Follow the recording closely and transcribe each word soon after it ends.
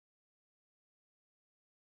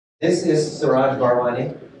This is Seraj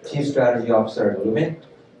Bharwani, Chief Strategy Officer at Illumin.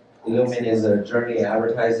 Illumin is a journey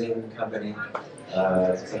advertising company.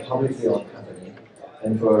 It's a publicly owned company.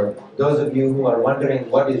 And for those of you who are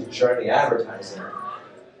wondering what is journey advertising,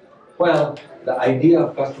 well, the idea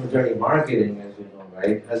of customer journey marketing, as you know,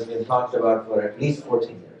 right, has been talked about for at least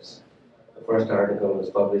 14 years. The first article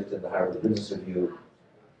was published in the Harvard Business Review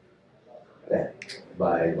then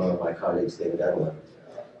by one of my colleagues, David Evelyn.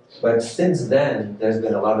 But since then, there's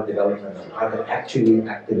been a lot of development on how to actually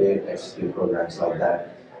activate, execute programs like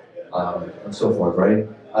that, and so forth, right?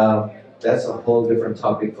 That's a whole different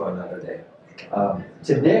topic for another day.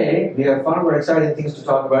 Today, we have far more exciting things to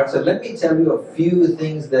talk about, so let me tell you a few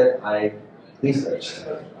things that I researched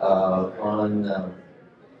on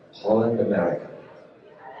Holland, America.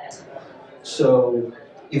 So,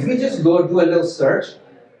 if we just go do a little search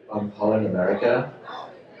on Holland, America,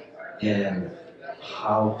 and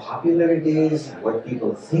how popular it is, what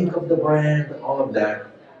people think of the brand, all of that,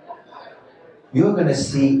 you're going to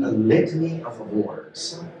see a litany of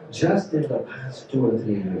awards just in the past 2 or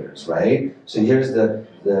 3 years, right? So here's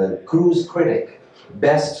the Cruise Critic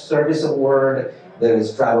Best Service Award, there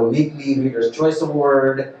is Travel Weekly Reader's Choice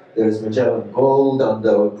Award, there's Magellan Gold on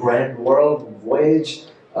the Grand World Voyage,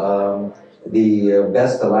 the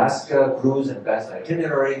Best Alaska Cruise and Best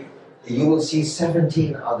Itinerary. You will see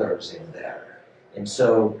 17 others in there. And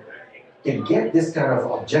so, to get this kind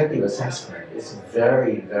of objective assessment, it's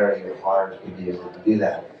very, very hard to be able to do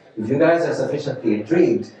that. If you guys are sufficiently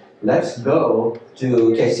intrigued, let's go to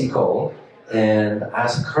Kacy Cole and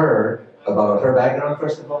ask her about her background,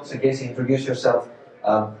 first of all. So Kacy, introduce yourself.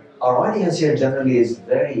 Our audience here generally is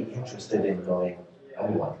very interested in knowing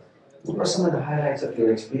everyone. What are some of the highlights of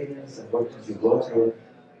your experience and what did you go through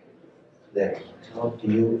that helped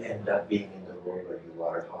you end up being in the role where you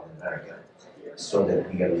are at Holland, America? So that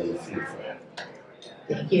we get a little feel for that.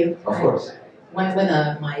 Thank you. Of course. Went with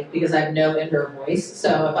a mic because I have no indoor voice,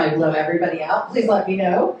 so if I blow everybody out, please let me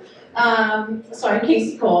know. So I'm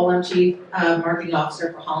Kacy Cole. I'm Chief Marketing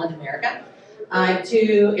Officer for Holland, America. I have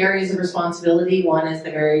 2 areas of responsibility. One is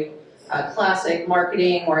the very classic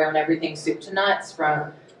marketing, where I own everything soup to nuts,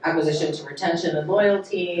 from acquisition to retention and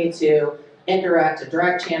loyalty to indirect to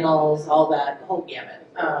direct channels, all that, the whole gamut.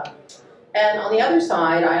 And on the other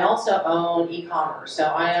side, I also own e-commerce. So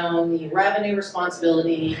I own the revenue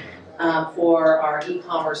responsibility for our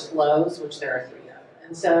e-commerce flows, which there are 3 of them.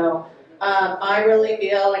 And so I really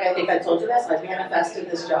feel like, I think I told you this, I've manifested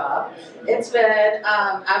this job. It's been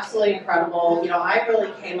absolutely incredible. You know, I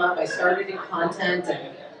really came up, I started in content,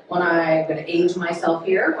 and when I'm going to age myself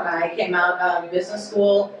here, when I came out of business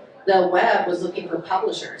school, the web was looking for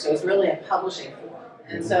publishers. It was really a publishing forum.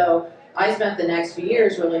 And so I spent the next few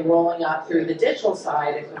years really rolling up through the digital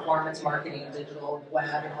side of performance marketing, digital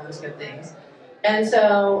web, and all those good things. And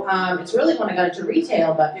so it's really when I got into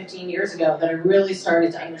retail about 15 years ago that I really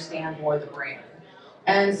started to understand more the brand.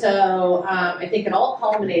 And so I think it all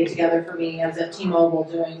culminated together for me. I was at T-Mobile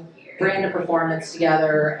doing brand and performance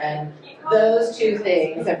together, and those 2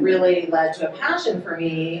 things have really led to a passion for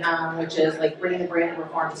me, which is like bringing the brand and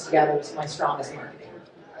performance together is my strongest marketing.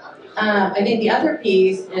 I think the other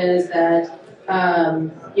piece is that,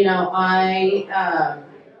 you know, I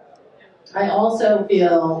also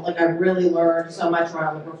feel like I've really learned so much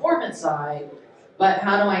around the performance side, but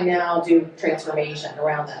how do I now do transformation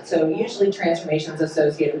around that? So usually transformation is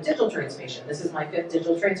associated with digital transformation. This is my 5th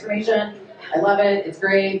digital transformation. I love it, it's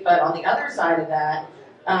great, but on the other side of that,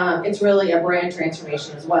 it's really a brand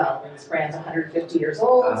transformation as well. I mean, this brand's 150 years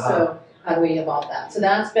old, so how do we evolve that? So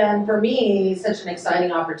that's been, for me, such an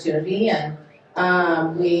exciting opportunity. And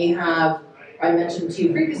we have, I mentioned to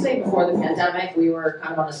you previously, before the pandemic, we were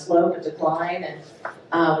kind of on a slope of decline.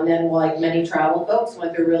 And then, like many travel folks,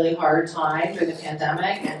 went through a really hard time during the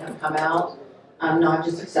pandemic and have come out not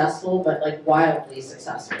just successful, but like wildly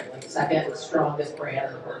successful. Like second strongest brand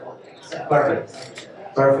in the portfolio. So, Perfect.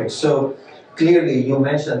 Perfect. So clearly, you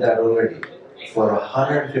mentioned that already. For a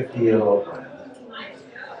 150-year-old brand,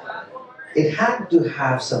 it had to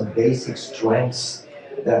have some basic strengths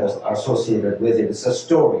that are associated with it. It's a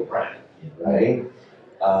story brand, right?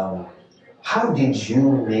 How did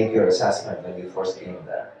you make your assessment when you first came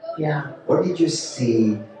there? Yeah. What did you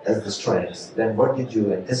see as the strengths? Then what did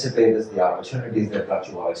you anticipate as the opportunities that got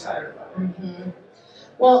you all excited about it? Mm-hmm.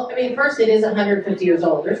 Well, I mean, first, it is 150 years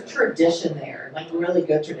old. There's tradition there, like really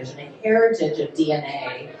good tradition, a heritage of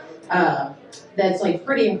DNA. That's like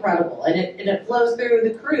pretty incredible, and it flows through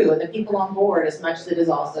the crew and the people on board as much as it is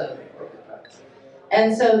also the corporate folks.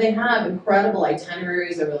 And so they have incredible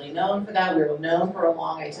itineraries. They're really known for that. We were known for our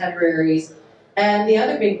long itineraries. And the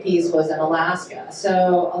other big piece was in Alaska.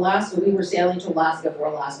 So Alaska, we were sailing to Alaska before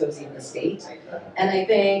Alaska was even a state. And I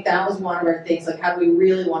think that was one of our things, like how do we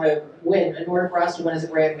really want to win? In order for us to win as a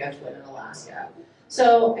brand, we have to win in Alaska.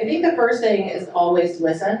 So I think the first thing is always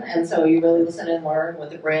listen. And so you really listen and learn what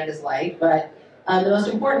the brand is like. But the most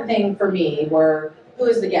important thing for me were who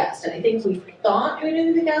is the guest. And I think we thought we knew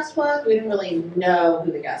who the guest was. We didn't really know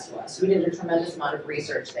who the guest was. So we did a tremendous amount of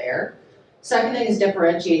research there. Second thing is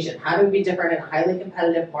differentiation. How do we be different in a highly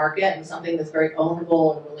competitive market and something that's very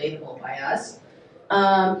ownable and relatable by us?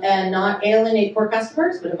 And not alienate core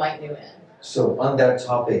customers, but invite new in. So on that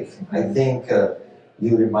topic, I think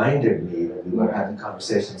you reminded me when we were having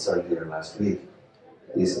conversations earlier last week,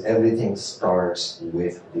 is everything starts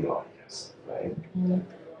with the audience, right? Mm-hmm.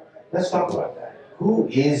 Let's talk about that. Who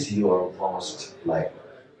is your most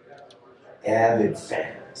avid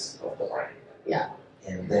fans of the brand? Yeah.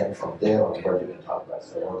 And then from there onward, you can talk about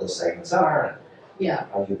what those segments are and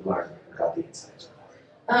how you've learned, got the insights.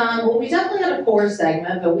 Well, we definitely had a core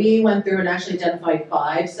segment, but we went through and actually identified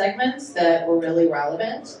 5 segments that were really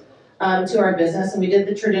relevant to our business. And we did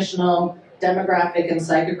the traditional demographic and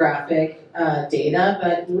psychographic data,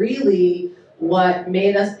 but really what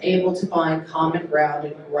made us able to find common ground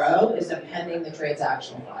and grow is appending the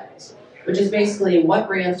transactional files, which is basically what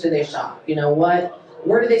brands do they shop?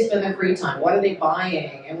 Where do they spend their free time? What are they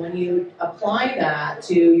buying? And when you apply that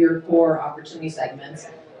to your core opportunity segments,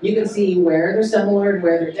 you can see where they're similar and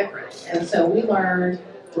where they're different. And so we learned,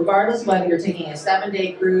 regardless of whether you're taking a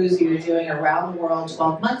 7-day cruise or you're doing around the world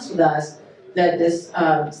 12 months with us, that this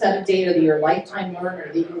set of data that you're a lifetime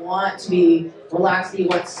learner, that you want to be relaxed, you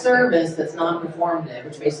want service that's non-performative,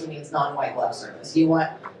 which basically means non-white glove service. You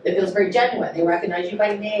want that feels very genuine. They recognize you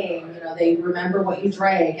by name, they remember what you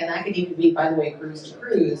drank, and that could even be, by the way, cruise to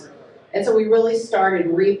cruise. And so we really started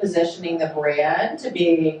repositioning the brand to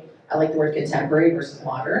be, I like the word contemporary versus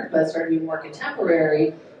modern, but it started to be more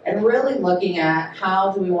contemporary and really looking at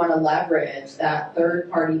how do we want to leverage that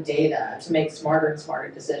third-party data to make smarter and smarter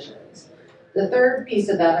decisions. The third piece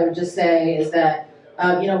of that I would just say is that,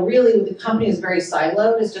 really the company is very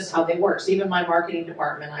siloed. It's just how they work. So even my marketing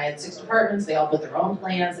department, I had 6 departments. They all built their own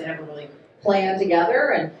plans. They never really planned together.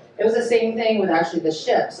 And it was the same thing with actually the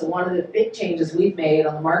ship. So one of the big changes we've made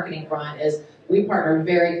on the marketing front is we partner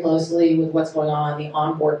very closely with what's going on in the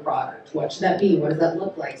onboard product. What should that be? What does that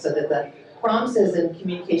look like? So that the promises and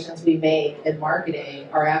communications we make in marketing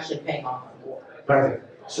are actually paying off on board.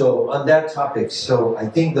 Perfect. So on that topic, I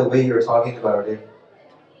think the way you're talking about it,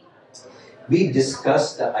 we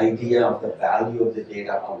discussed the idea of the value of the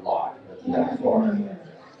data a lot in that forum.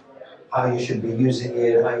 How you should be using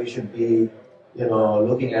it, how you should be,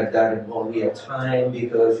 looking at that in more real time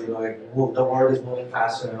because, the world is moving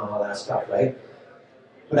faster and all that stuff, right?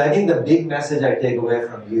 But I think the big message I take away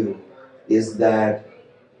from you is that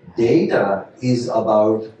data is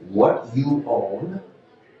about what you own,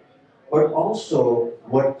 but also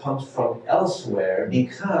what comes from elsewhere,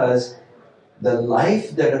 because the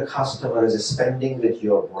life that a customer is spending with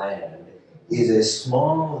your brand is a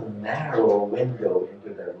small, narrow window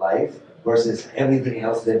into their life versus everything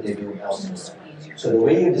else that they do elsewhere. So the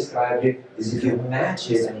way you described it is if you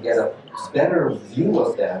match it and get a better view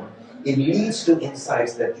of them, it leads to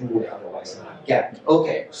insights that you would otherwise not get.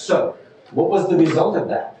 Okay, so what was the result of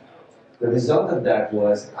that? The result of that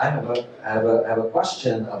was I have a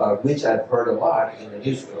question about which I've heard a lot in the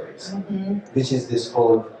news stories, which is this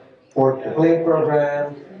whole port to plate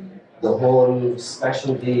program, the whole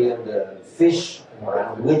specialty and the fish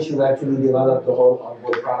around which you actually developed the whole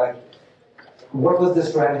onboard product. What was the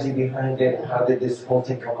strategy behind it? How did this whole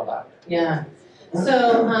thing come about? Yeah.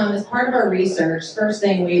 So as part of our research, first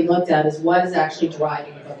thing we looked at is what is actually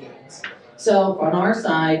driving bookings. So on our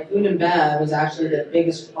side, food and bev was actually the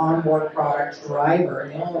biggest onboard product driver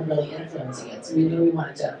and the only one really influencing it. So we knew we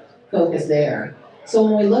wanted to focus there. So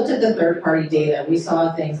when we looked at the third-party data, we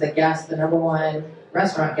saw things that guests, the number one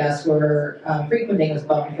restaurant guests were frequenting was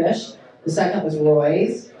Bonefish. The second was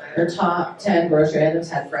Roy's. Their top 10 grocery items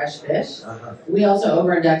had fresh fish. We also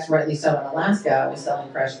over-indexed, rightly so, in Alaska with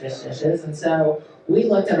selling fresh fish dishes. And so we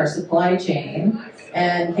looked at our supply chain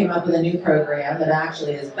and came up with a new program that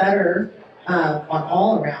actually is better on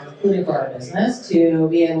all around, including for our business, to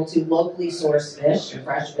be able to locally source fish or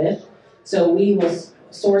fresh fish. So we will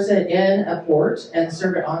source it in a port and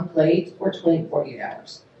serve it on plate for 48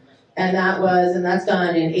 hours. And that's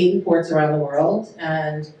done in 80 ports around the world.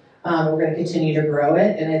 And we're going to continue to grow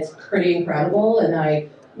it, and it's pretty incredible. And I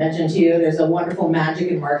mentioned to you, there's a wonderful magic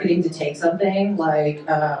in marketing to take something like,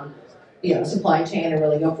 supply chain and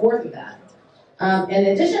really go forth with that. In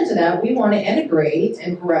addition to that, we want to integrate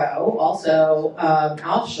and grow also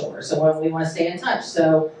offshore. So when we want to stay in touch.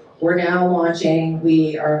 So we're now launching,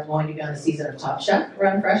 we are going to be on the season of Top Chef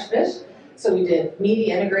around fresh fish. So we did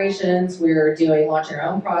media integrations, we're launching our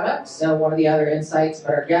own products. So one of the other insights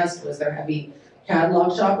about our guests was they're heavy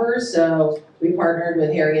catalog shoppers. So we partnered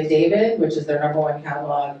with Harry and David, which is their #1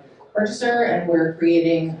 catalog purchaser, and we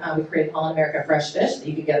created Holland America Fresh Fish that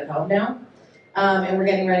you can get at home now. And we're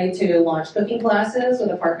getting ready to launch cooking classes with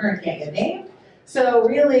a partner I can't get named. So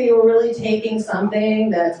really, we're really taking something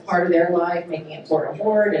that's part of their life, making it port on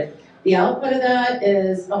board. And the output of that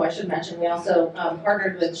is, I should mention, we also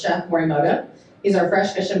partnered with Chef Morimoto. He's our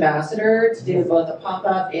fresh fish ambassador to do both a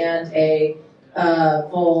pop-up and a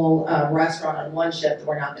full restaurant on one ship that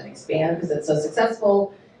we're not going to expand because it's so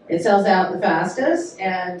successful. It sells out the fastest.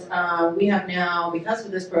 And we have now, because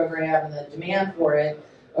of this program and the demand for it,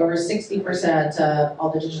 over 60% of all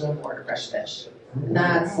the digital import of fresh fish. And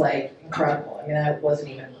that's like incredible. I mean, I wasn't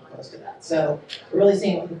even close to that. So we're really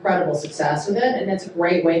seeing incredible success with it, and it's a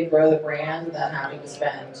great way to grow the brand without having to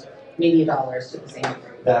spend media dollars to the same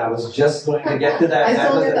degree. I was just going to get to that. I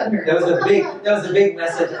stole your thunder. That was a big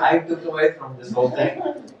message I took away from this whole thing.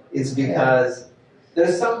 It's because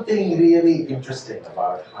there's something really interesting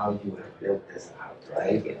about how you have built this out,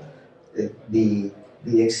 right? The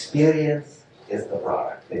experience is the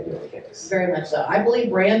product in your case. Very much so. I believe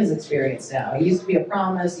brand is experience now. It used to be a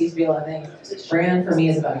promise, it used to be a lot of things. Brand for me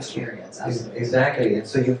is about experience. Absolutely. Exactly. And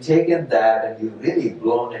so you've taken that and you've really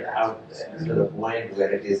blown it out there to the point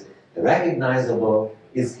where it is recognizable,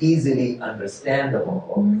 is easily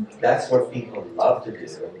understandable. That's what people love to do.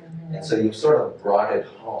 And so you've sort of brought it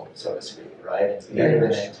home, so to speak, right? And created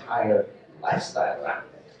an entire lifestyle around it.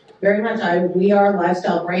 Very much. We are a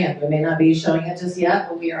lifestyle brand. We may not be showing it just yet,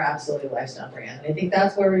 but we are absolutely a lifestyle brand. And I think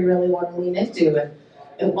that's where we really want to lean into.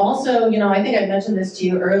 And also, I think I mentioned this to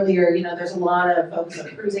you earlier, there's a lot of focus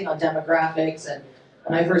on cruising, on demographics. And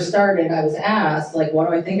when I first started, I was asked, like, what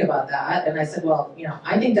do I think about that? And I said, well,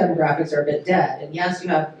 I think demographics are a bit dead. And yes, you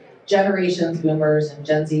have generations, boomers and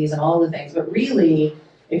Gen Zs and all the things. But really,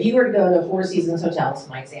 if you were to go to Four Seasons Hotel, this is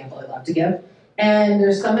my example I love to give, and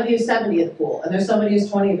there's somebody who's 70 at the pool, and there's somebody who's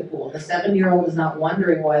 20 at the pool. The 70-year-old is not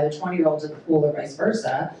wondering why the 20-year-old's at the pool or vice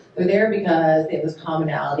versa. They're there because they have this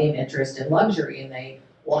commonality and interest in luxury, and they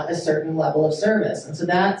want a certain level of service. And so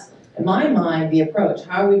that's, in my mind, the approach.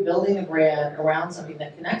 How are we building the brand around something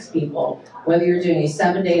that connects people, whether you're doing a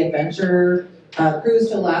 7-day adventure cruise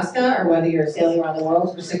to Alaska or whether you're sailing around the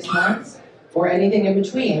world for 6 months, or anything in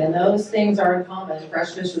between, and those things are in common.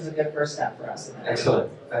 Fresh fish was a good first step for us.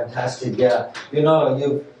 Excellent, fantastic. Yeah,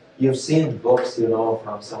 you've seen books,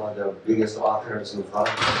 from some of the biggest authors who've run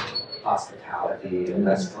hospitality and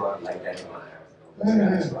restaurant like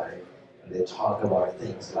Guys, right? And they talk about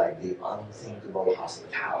things like the unthinkable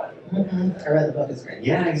hospitality. I read the book; it's great.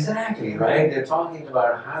 Yeah, exactly, right? They're talking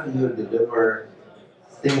about how do you deliver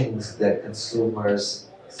things that consumers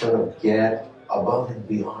sort of get above and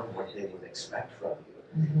beyond what they would expect from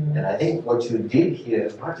you. And I think what you did here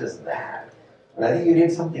is not just that, but I think you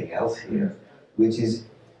did something else here, which is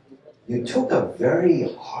you took a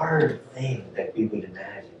very hard thing that people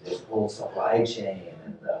imagine, this whole supply chain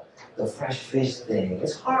and the fresh fish thing.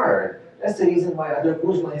 It's hard. That's the reason why other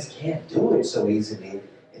cruise lines can't do it so easily.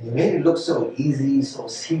 And you made it look so easy, so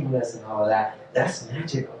seamless and all that. That's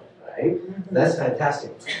magical, right? That's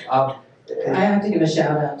fantastic. I have to give a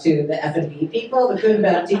shout out to the F&B people, the food and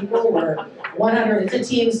bev people. We're 100. It's a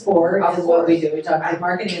team sport, is what we do. We talk about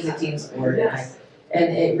marketing as a team sport,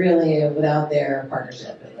 and it really, without their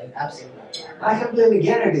partnership, absolutely. I completely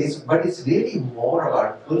get it, but it's really more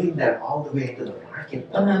about pulling that all the way into the market.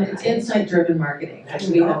 It's insight-driven marketing, which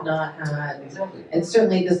we have not had, and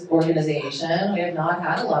certainly this organization, we have not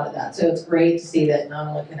had a lot of that. So it's great to see that not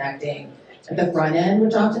only connecting at the front end,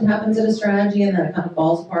 which often happens in a strategy, and then it kind of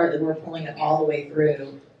falls apart, that we're pulling it all the way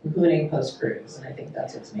through, including post-cruise, and I think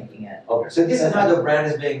that's what's making it. Okay, so this is how the brand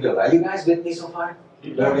is being built. Are you guys with me so far?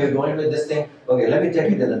 Where we're going with this thing? Okay, let me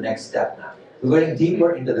take you to the next step now. We're going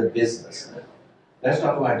deeper into the business now. Let's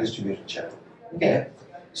talk about distribution channel. Okay?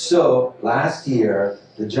 So, last year,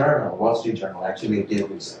 the journal, Wall Street Journal, actually did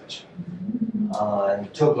research.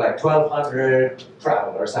 And took like 1,200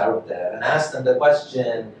 travelers out there and asked them the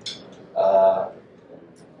question,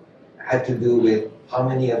 had to do with how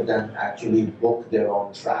many of them actually book their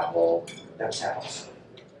own travel themselves.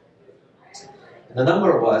 And the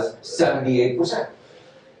number was 78%.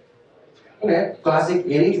 Okay, classic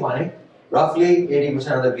 80-20. Roughly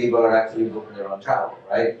 80% of the people are actually booking their own travel,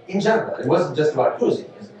 right? In general, it wasn't just about cruising,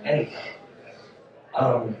 it was anything.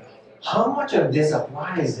 How much of this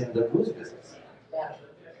applies in the cruise business?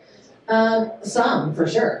 Some, for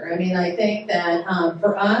sure. I mean, I think that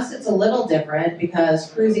for us, it's a little different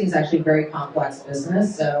because cruising is actually a very complex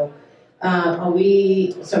business. So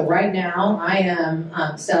so right now, I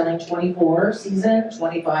am selling 24 season,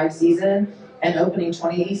 25 season, and opening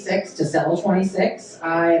 26 to sell 26.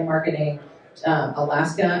 I am marketing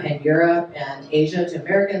Alaska and Europe and Asia to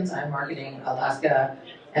Americans. I'm marketing Alaska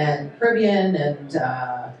and Caribbean and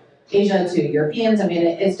Asia to Europeans. I mean,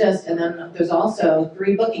 it's just, and then there's also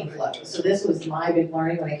 3 booking flows. So this was my big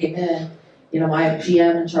learning when I came in. You know, I have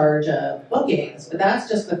GM in charge of bookings, but that's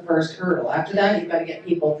just the first hurdle. After that, you've got to get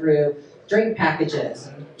people through drink packages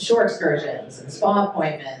and shore excursions and spa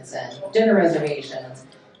appointments and dinner reservations.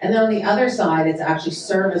 And then on the other side, it's actually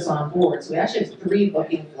service on board. So we actually have 3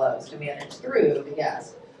 booking flows to manage through the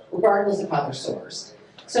guests, regardless of how they're sourced.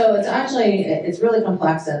 So it's really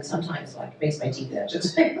complex and sometimes like makes my teeth itch.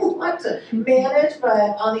 It's like a lot to manage,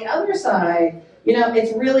 but on the other side, you know,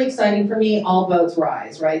 it's really exciting for me, all boats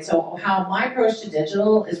rise, right? So how my approach to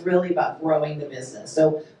digital is really about growing the business.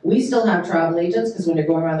 So we still have travel agents because when you're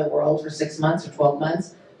going around the world for 6 months or 12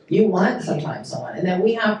 months, you want sometimes someone. And then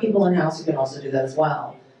we have people in-house who can also do that as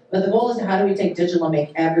well. But the goal is how do we take digital and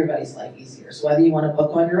make everybody's life easier? So whether you want to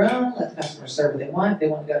book on your own, let the customer serve what they want, they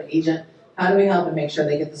want to go to agent, how do we help and make sure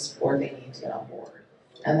they get the support they need to get on board?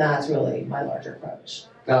 And that's really my larger approach.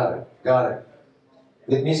 Got it. Got it.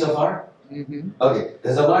 With me so far? Mm-hmm. Okay.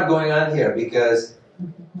 There's a lot going on here because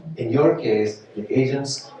in your case, the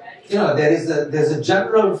agents, you know, there's a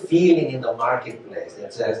general feeling in the marketplace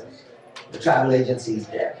that says the travel agency is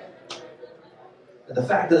dead. But the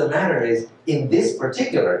fact of the matter is, in this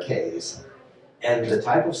particular case, and the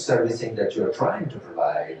type of servicing that you're trying to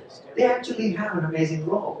provide, they actually have an amazing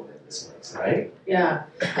role in this place, right? Yeah,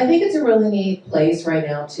 I think it's a really neat place right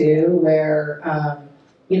now too, where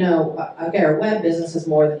you know, okay, our web business is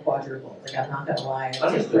more than quadrupled. Like I'm not gonna lie,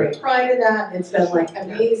 I take great pride in that. It's been like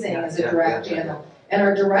amazing as a direct channel, and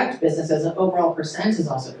our direct business as an overall percent has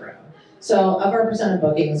also grown. So of our percent of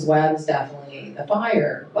bookings, web is definitely the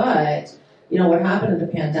buyer, but you know, what happened in the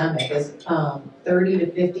pandemic is 30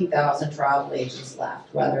 to 50,000 travel agents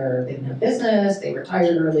left, whether they didn't have business, they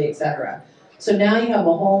retired early, etc. So now you have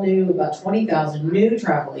a whole new, about 20,000 new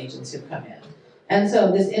travel agents who've come in. And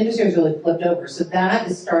so this industry has really flipped over. So that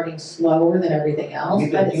is starting slower than everything else.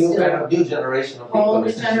 With a new generation of people. Whole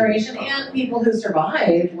new generation and people who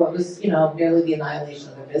survived what was, you know, nearly the annihilation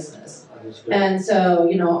of their business. And so,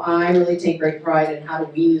 you know, I really take great pride in how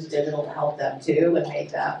do we use digital to help them too and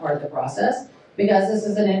make that part of the process because this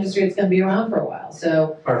is an industry that's going to be around for a while.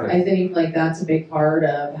 So Perfect. I think like that's a big part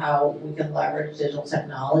of how we can leverage digital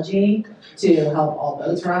technology to help all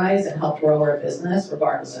boats rise and help grow our business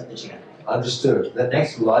regardless of the channel. Understood. The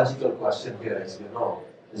next logical question here, as you know,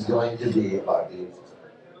 is going to be about the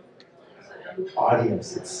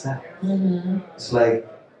audience itself. Mm-hmm. It's like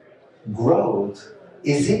growth.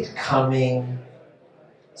 Is it coming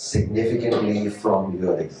significantly from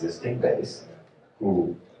your existing base,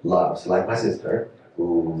 who loves, like my sister,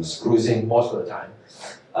 who's cruising most of the time,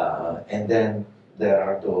 and then there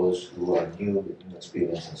are those who are new with new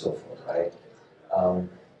experience and so forth, right?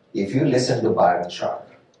 If you listen to Byron Sharp,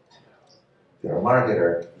 if you're a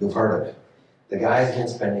marketer, you've heard of it. The guy's been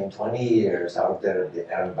spending 20 years out there at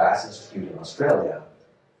the Ambassador Institute in Australia.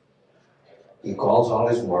 He calls all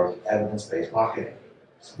his work evidence-based marketing.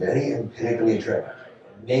 It's very empirically driven,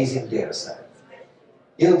 amazing data set.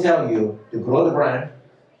 He'll tell you to grow the brand,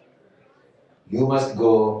 you must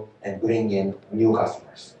go and bring in new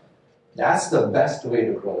customers. That's the best way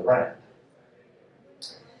to grow the brand.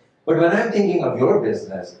 But when I'm thinking of your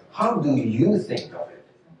business, how do you think of it?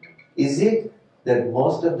 Is it that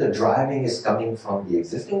most of the driving is coming from the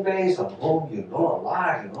existing base on whom you know a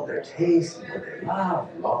lot, you know their taste, you know what they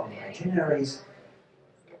love, long itineraries?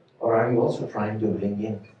 Or are you also trying to bring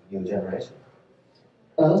in new generation?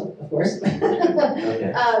 Both, of course.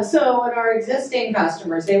 Okay. So in our existing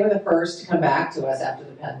customers, they were the first to come back to us after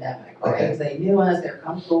the pandemic, right? Okay. Because they knew us, they're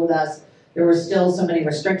comfortable with us. There were still so many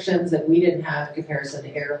restrictions that we didn't have in comparison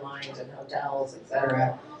to airlines and hotels, et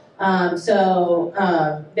cetera.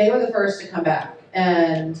 They were the first to come back.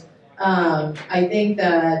 And I think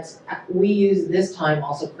that we use this time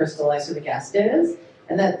also crystallize who the guest is.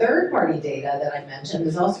 And that third-party data that I mentioned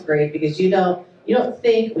is also great because you don't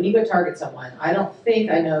think, when you go target someone, I don't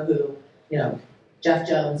think I know who, you know, Jeff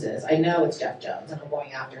Jones is. I know it's Jeff Jones, and I'm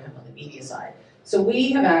going after him on the media side. So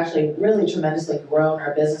we have actually really tremendously grown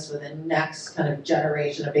our business with the next kind of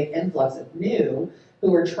generation, a big influx of new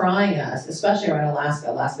who are trying us, especially around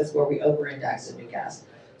Alaska. Alaska is where we over-index in new guests.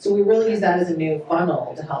 So we really use that as a new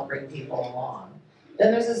funnel to help bring people along.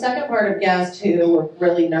 Then there's the second part of guests who were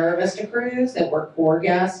really nervous to cruise, that were core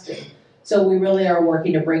guests, and So we really are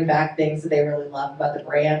working to bring back things that they really love about the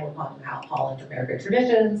brand. We're calling them Holland American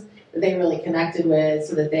traditions that they really connected with,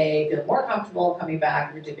 so that they feel more comfortable coming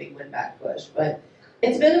back. We're doing a big win-back push, but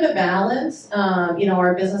it's a bit of a balance.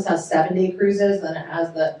 Our business has 7-day cruises, then it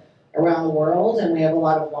has the around the world, and we have a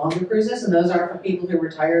lot of longer cruises, and those are for people who are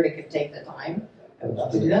retired and can take the time. I would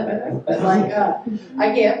love to do that, by the way, but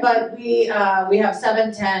I can't. But we have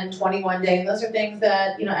 7, 10, 21 day, and those are things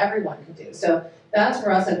that everyone can do. So that's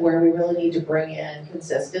for us, and where we really need to bring in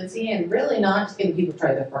consistency, and really not just getting people to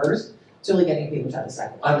try the first, it's really getting people to try the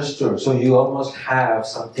second. Understood. So you almost have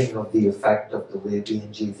something of the effect of the way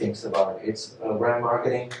B&G thinks about its brand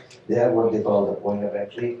marketing. They have what they call the point of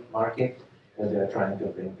entry market, where they're trying to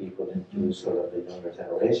bring people into sort of the younger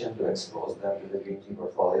generation to expose them to the B&G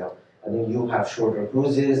portfolio. And then you have shorter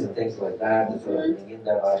cruises and things like that to sort of bring in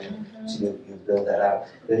that audience. So you build that out.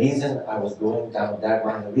 The reason I was going down that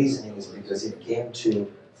line of reasoning is because it came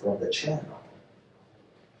from the channel.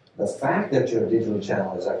 The fact that your digital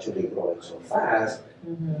channel is actually growing so fast,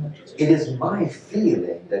 it is my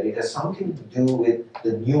feeling that it has something to do with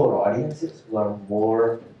the newer audiences who are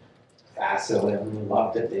more facile and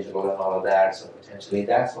love the digital and all of that. So potentially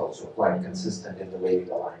that's also quite consistent in the way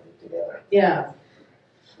you aligned it together. Yeah.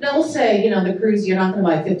 Now we'll say, the cruise, you're not going to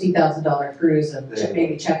buy a $50,000 cruise and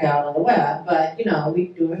maybe check out on the web, but, we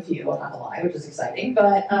do a few, I'm not going to lie, which is exciting.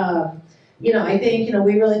 But, I think,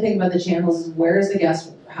 we really think about the channels, where is the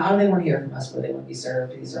guest, how do they want to hear from us, where they want to be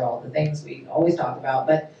served. These are all the things we always talk about.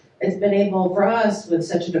 But it's been able for us, with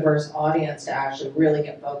such a diverse audience, to actually really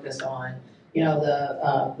get focused on, we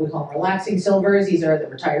call them relaxing silvers. These are the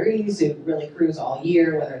retirees who really cruise all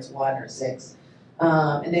year, whether it's 1 or 6.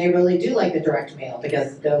 And they really do like the direct mail,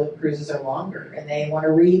 because the cruises are longer and they want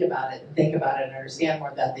to read about it and think about it and understand more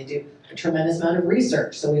of that. They do a tremendous amount of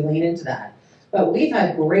research, so we lean into that. But we've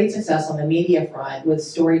had great success on the media front with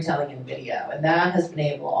storytelling and video, and that has been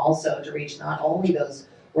able also to reach not only those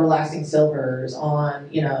relaxing silvers on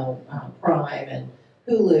Prime and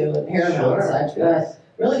Hulu and Paramount and such, but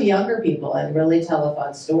really the younger people, and really tell a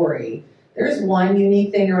fun story. There's one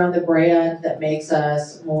unique thing around the brand that makes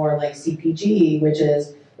us more like CPG, which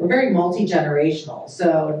is we're very multi-generational.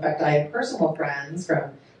 So, in fact, I have personal friends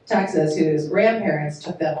from Texas whose grandparents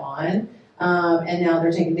took them on, and now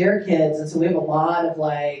they're taking their kids. And so we have a lot of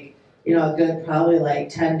a good probably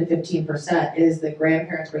 10 to 15% is the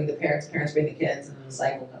grandparents bring the parents, parents bring the kids, and then the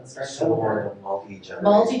cycle kind of starts over.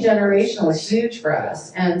 Multi-generational is huge for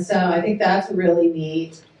us. And so I think that's really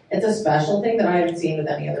neat. It's a special thing that I haven't seen with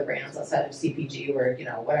any other brands outside of CPG, where,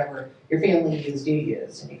 whatever your family used, you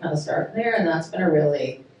use. And you kind of start from there, and that's been a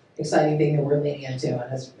really exciting thing that we're leaning into,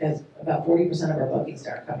 and has about 40% of our bookings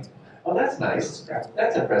start coming from that. Oh, that's nice.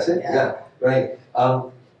 That's impressive. Yeah, right.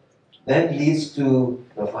 Then leads to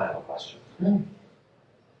the final question.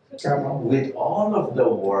 With all of the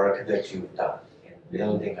work that you've done in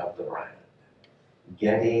building up the brand,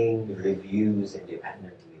 getting reviews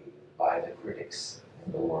independently by the critics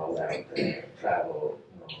in the world out there, travel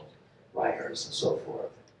writers and so forth,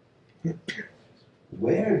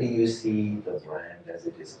 where do you see the brand as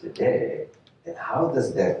it is today, and how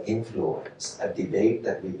does that influence a debate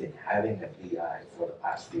that we've been having at BI for the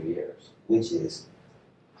past few years, which is,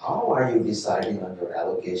 how are you deciding on your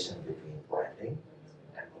allocation between branding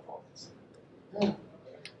and performance?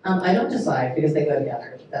 I don't decide, because they go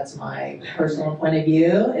together. That's my personal point of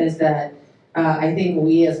view, is that I think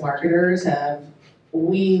we as marketers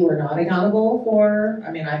we were not accountable for,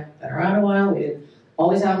 I've been around a while, we didn't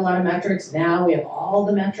always have a lot of metrics. Now we have all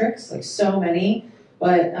the metrics, so many,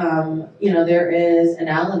 but there is an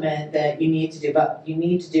element that you need to do, but you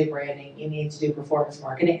need to do branding, you need to do performance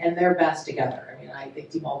marketing, and they're best together. I think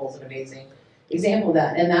T-Mobile's an amazing example of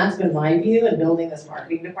that, and that's been my view in building this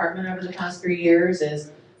marketing department over the past 3 years,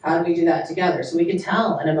 is how do we do that together? So we can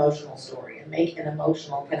tell an emotional story and make an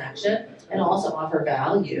emotional connection, and also offer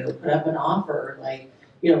value, put up an offer,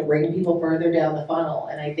 bring people further down the funnel.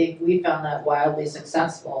 And I think we found that wildly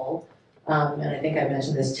successful. And I think I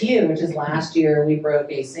mentioned this to you, which is last year we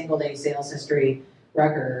broke a single-day sales history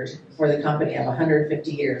record for the company of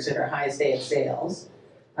 150 years at our highest day of sales.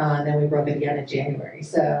 And then we broke it again in January.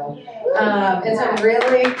 So it's a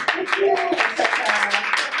really,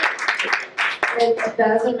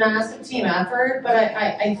 that's a massive team effort, but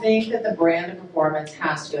I think that the brand and performance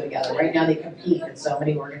has to go together. Right now they compete in so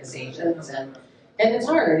many organizations, and it's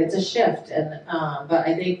hard, it's a shift, but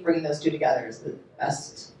I think bringing those two together is the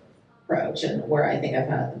best approach, and where I think I've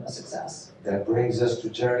had the most success. That brings us to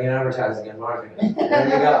journey advertising and marketing. There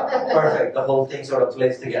you go. Perfect. The whole thing sort of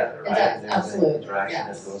plays together, right? It does, absolutely. There's an interaction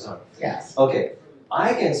that goes on. Yes. Okay.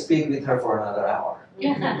 I can speak with her for another hour.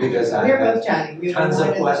 because I We're have both chatting. We tons were of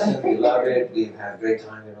wanting to- questions. We love it. We've had a great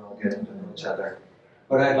time, getting to know each other.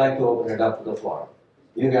 But I'd like to open it up to the floor.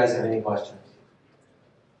 You guys have any questions?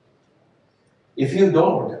 If you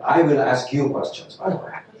don't, I will ask you questions, by the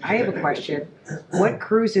way. I have a question. What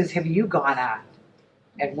cruises have you gone on?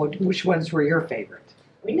 And which ones were your favorite?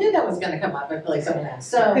 We knew that was going to come up. I feel like someone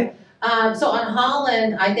asked. So on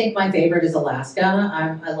Holland, I think my favorite is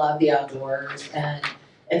Alaska. I love the outdoors, and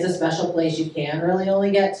it's a special place you can really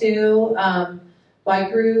only get to by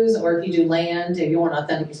cruise, or if you do land, if you want an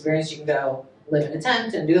authentic experience, you can go live in a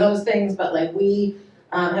tent and do those things. But like we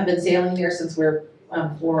have been sailing there since we're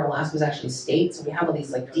before Alaska was actually a state, so we have all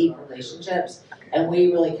these like deep relationships, and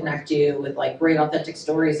we really connect you with like great authentic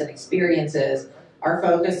stories and experiences. Our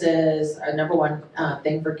focus is our number one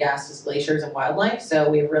thing for guests is glaciers and wildlife, so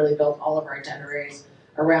we've really built all of our itineraries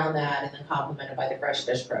around that, and then complemented by the fresh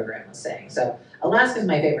fish program I was saying. So Alaska's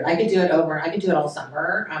my favorite. I could do it all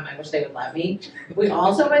summer. I wish they would let me. We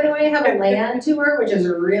also, by the way, have a land tour, which is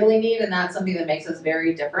really neat, and that's something that makes us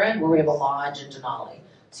very different, where we have a lodge in Denali.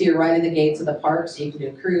 So you're right at the gates of the park, so you can do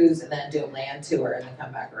a cruise and then do a land tour and then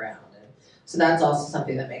come back around. And so that's also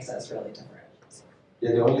something that makes us really different.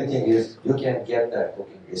 Yeah, the only thing is, you can't get that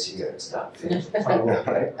booking this year. It's not finished.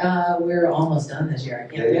 Right? We're almost done this year.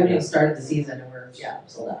 We haven't even started the season, and we're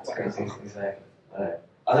sold out. It's crazy. Exactly. All right.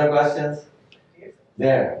 Other questions?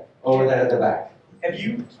 There, over there at the back. Have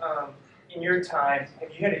you, in your time, have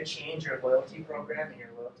you had to change your loyalty program and your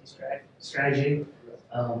loyalty strategy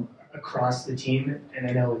across the team? And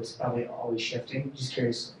I know it's probably always shifting. Just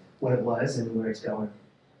curious what it was and where it's going.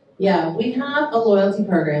 Yeah, we have a loyalty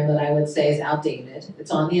program that I would say is outdated.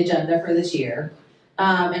 It's on the agenda for this year.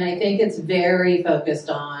 And I think it's very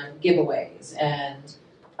focused on giveaways, and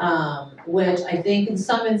which I think in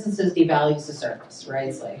some instances devalues the service, right?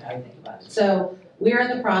 It's like how you think about it. So we're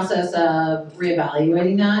in the process of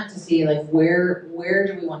reevaluating that to see like where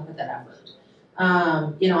do we want to put that effort.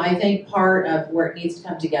 I think part of where it needs to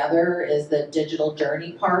come together is the digital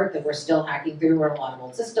journey part that we're still hacking through. We're in a lot of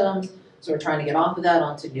old systems. So we're trying to get off of that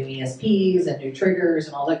onto new ESPs and new triggers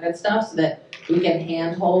and all that good stuff so that we can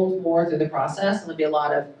handhold more through the process. And there'll be a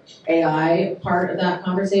lot of AI part of that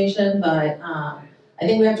conversation. But I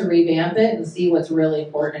think we have to revamp it and see what's really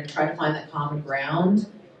important and try to find that common ground.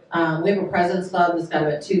 We have a President's Club that's got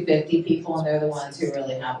about 250 people, and they're the ones who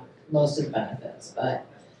really have most of the benefits. But,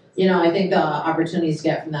 I think the opportunities to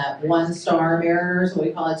get from that 1-star Mariners, what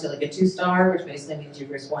we call it, to like a 2-star, which basically means you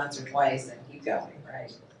risk once or twice and keep going,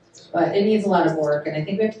 right? But it needs a lot of work, and I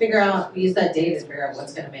think we have to use that data to figure out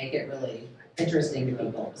what's going to make it really interesting to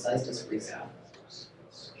people besides just free stuff.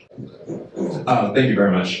 Thank you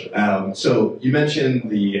very much. So you mentioned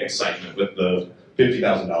the excitement with the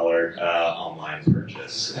 $50,000 online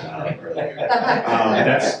purchase earlier.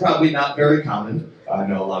 That's probably not very common. I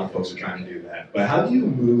know a lot of folks are trying to do that. But how do you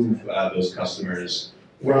move those customers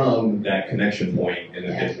from that connection point in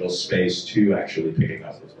the digital space to actually picking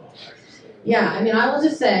up as well? Yeah, I will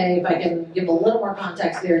just say, if I can give a little more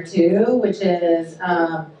context there too, which is,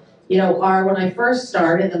 when I first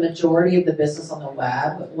started, the majority of the business on the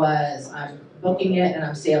web was I'm booking it and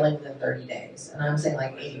I'm sailing within 30 days. And I'm saying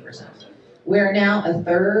like 80%. Where now a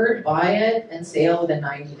third buy it and sail within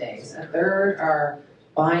 90 days. A third are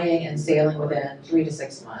buying and sailing within 3 to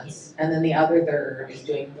 6 months. And then the other third is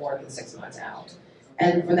doing more than 6 months out.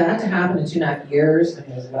 And for that to happen in 2.5 years,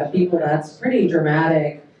 as web people, that's pretty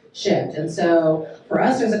dramatic shift. And so for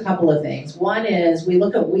us, there's a couple of things. One is we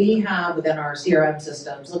have within our CRM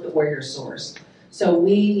systems, look at where you're sourced. So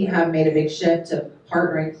we have made a big shift to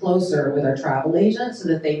partnering closer with our travel agents so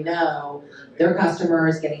that they know their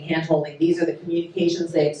customers getting hand-holding. These are the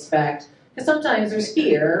communications they expect. Because sometimes there's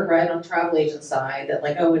fear, right, on the travel agent side that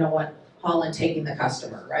like, we don't want Holland taking the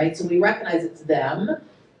customer, right? So we recognize it's them.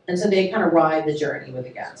 And so they kind of ride the journey with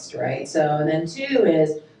the guest, right? So, and then 2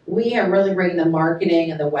 is we are really bringing the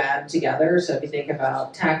marketing and the web together. So if you think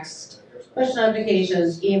about text, push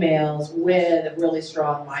notifications, emails with a really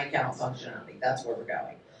strong My Account functionality, that's where we're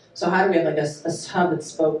going. So how do we have like a hub and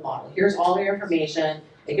spoke model? Here's all your information.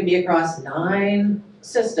 It can be across 9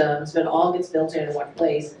 systems, but it all gets built into one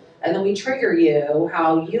place. And then we trigger you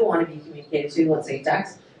how you want to be communicated to, let's say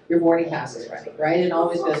text, your boarding pass is ready, right? It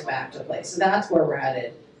always goes back to a place. So that's where we're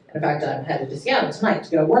headed. In fact, I'm headed to Seattle tonight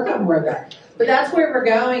to go work on more of that. But that's where we're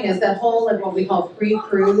going, is that whole, like what we call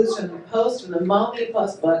pre-cruise, from the moment you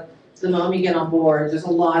post book to the moment you get on board, there's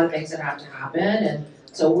a lot of things that have to happen. And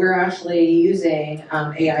so we're actually using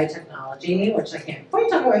AI technology, which I can't quite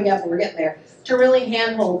talk about yet, but we're getting there, to really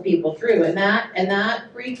handhold people through. And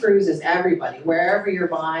that pre-cruise is everybody, wherever you're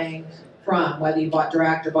buying from, whether you bought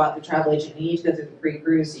direct or bought the travel agent, you need to go through the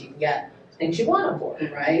pre-cruise so you can get things you want on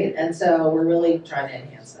board, right? And so we're really trying to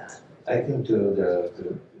enhance that. I think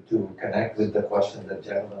to connect with the question that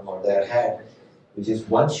gentleman over there had, which is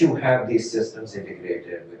once you have these systems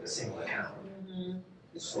integrated with a single account,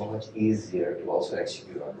 it's so much easier to also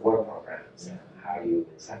execute on work programs and how do you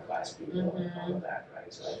incentivize people and all of that,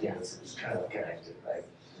 right? So I think it's kind of connected, right?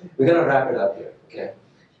 We're gonna wrap it up here, okay?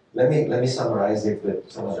 Let me summarize it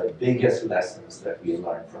with some of the biggest lessons that we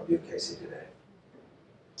learned from you, Kacy, today.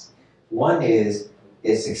 One is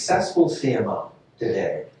a successful CMO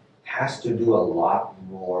today has to do a lot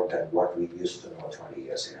more than what we used to know 20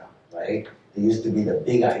 years ago, right? They used to be the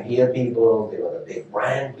big idea people, they were the big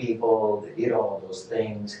brand people, they did all of those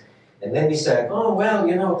things. And then we said, oh, well,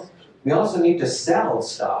 you know, we also need to sell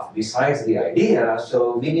stuff besides the idea,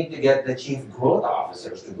 so we need to get the chief growth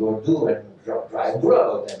officers to go do and drive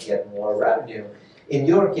growth and get more revenue. In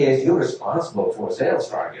your case, you're responsible for sales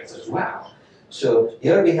targets as well. So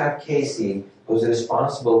here we have Kacy, who's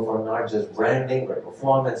responsible for not just branding, but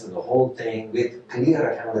performance and the whole thing with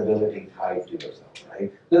clear accountability tied to yourself,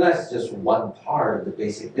 right? So that's just one part of the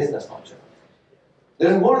basic business function.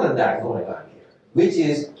 There's more than that going on here, which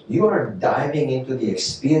is you are diving into the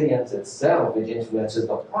experience itself, which influences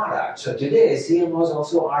the product. So today, CMOs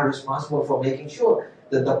also are responsible for making sure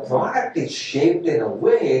that the product is shaped in a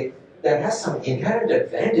way that has some inherent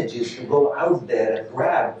advantages to go out there and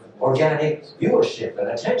grab organic viewership and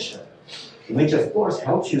attention, which of course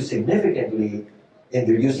helps you significantly in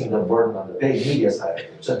reducing the burden on the paid media side of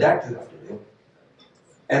it. So that you have to do.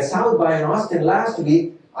 At South by in Austin last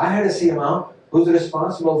week, I had a CMO who's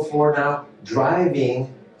responsible for now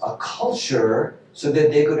driving a culture so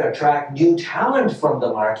that they could attract new talent from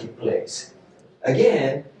the marketplace.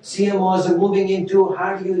 Again, CMOs are moving into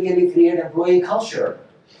how do you really create employee culture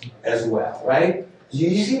as well, right?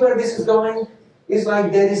 You see where this is going? It's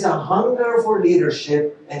like there is a hunger for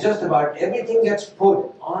leadership and just about everything gets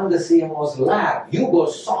put on the CMO's lap. You go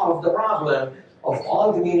solve the problem of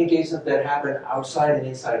all communications that happen outside and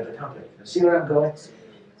inside the company. You see where I'm going?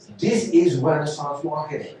 This is Renaissance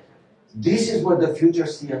marketing. This is what the future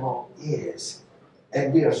CMO is.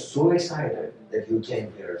 And we are so excited that you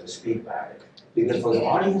came here to speak about it. Because for the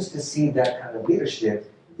audience to see that kind of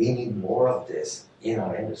leadership, we need more of this in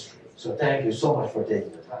our industry. So thank you so much for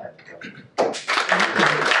taking the time to come.